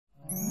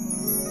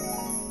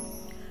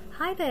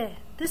Hi there,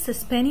 this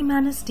is Penny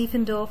Manus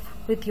Diefendorf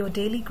with your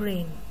Daily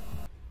Grain.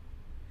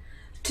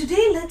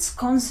 Today let's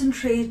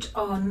concentrate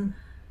on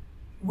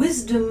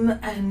wisdom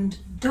and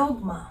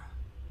dogma,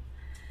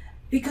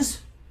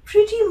 because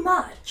pretty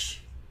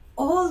much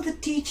all the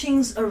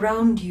teachings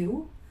around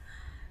you,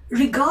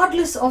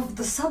 regardless of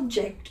the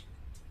subject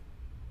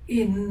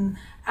in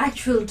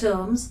actual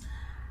terms,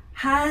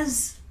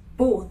 has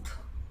both.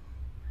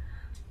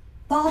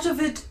 Part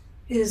of it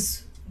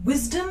is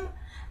wisdom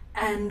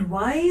and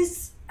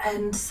wise,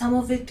 and some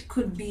of it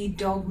could be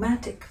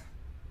dogmatic.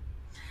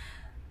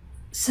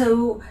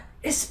 So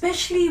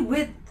especially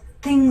with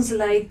things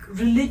like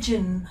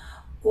religion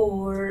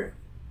or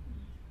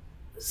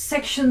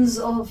sections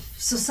of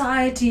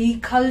society,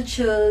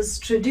 cultures,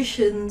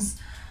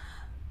 traditions,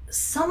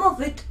 some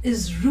of it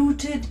is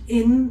rooted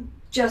in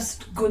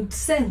just good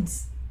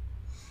sense.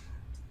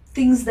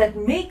 Things that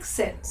make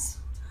sense,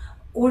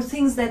 or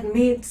things that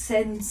made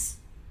sense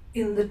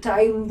in the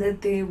time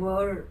that they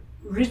were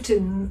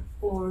written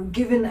or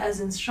given as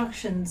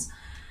instructions,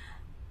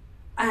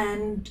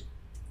 and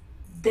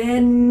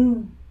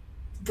then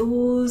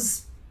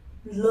those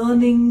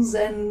learnings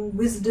and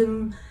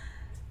wisdom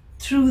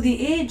through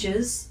the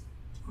ages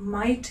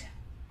might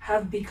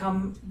have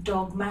become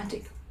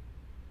dogmatic.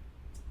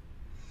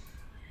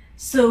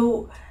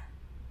 So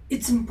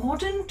it's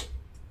important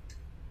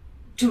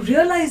to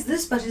realize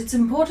this, but it's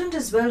important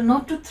as well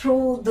not to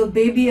throw the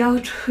baby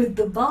out with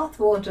the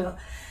bathwater,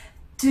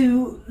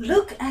 to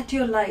look at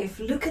your life,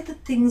 look at the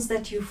things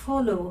that you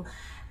follow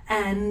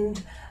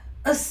and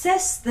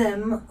assess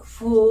them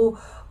for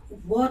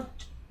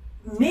what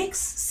makes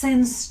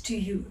sense to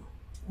you,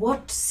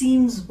 what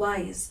seems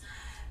wise,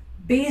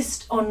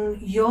 based on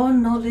your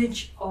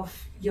knowledge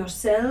of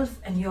yourself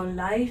and your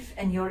life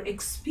and your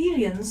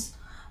experience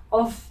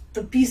of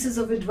the pieces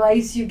of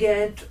advice you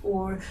get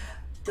or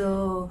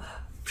the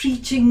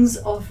preachings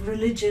of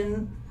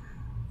religion.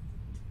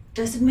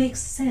 Does it make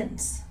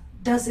sense?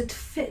 Does it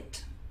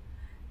fit?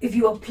 If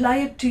you apply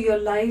it to your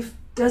life,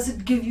 does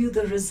it give you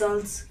the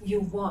results you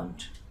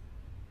want?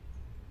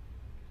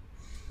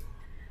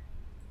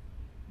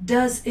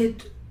 Does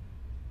it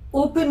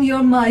open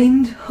your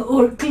mind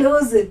or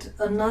close it?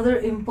 Another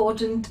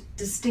important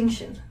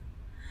distinction.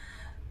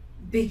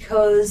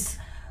 Because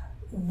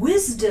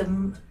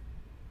wisdom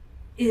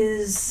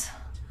is,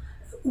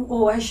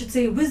 or I should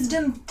say,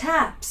 wisdom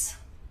taps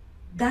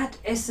that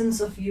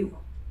essence of you.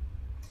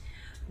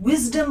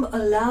 Wisdom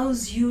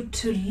allows you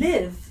to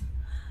live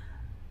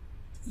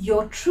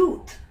your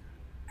truth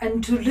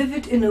and to live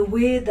it in a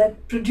way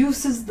that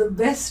produces the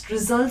best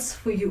results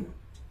for you.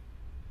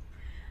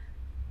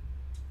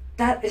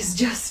 That is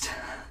just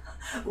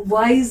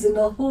wise in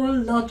a whole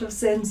lot of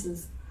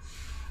senses.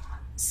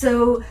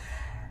 So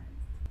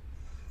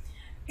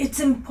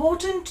it's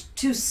important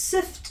to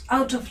sift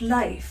out of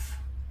life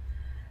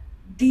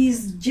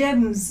these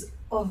gems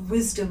of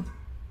wisdom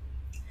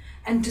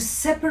and to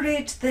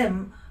separate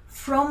them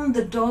from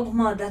the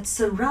dogma that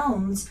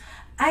surrounds,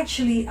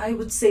 actually, I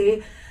would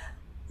say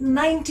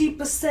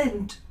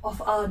 90%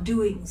 of our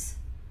doings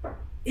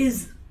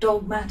is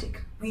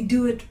dogmatic. We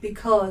do it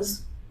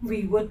because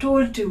we were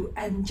told to,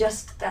 and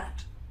just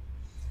that.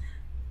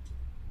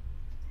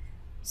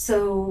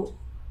 So,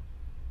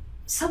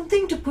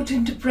 something to put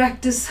into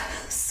practice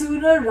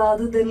sooner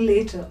rather than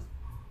later.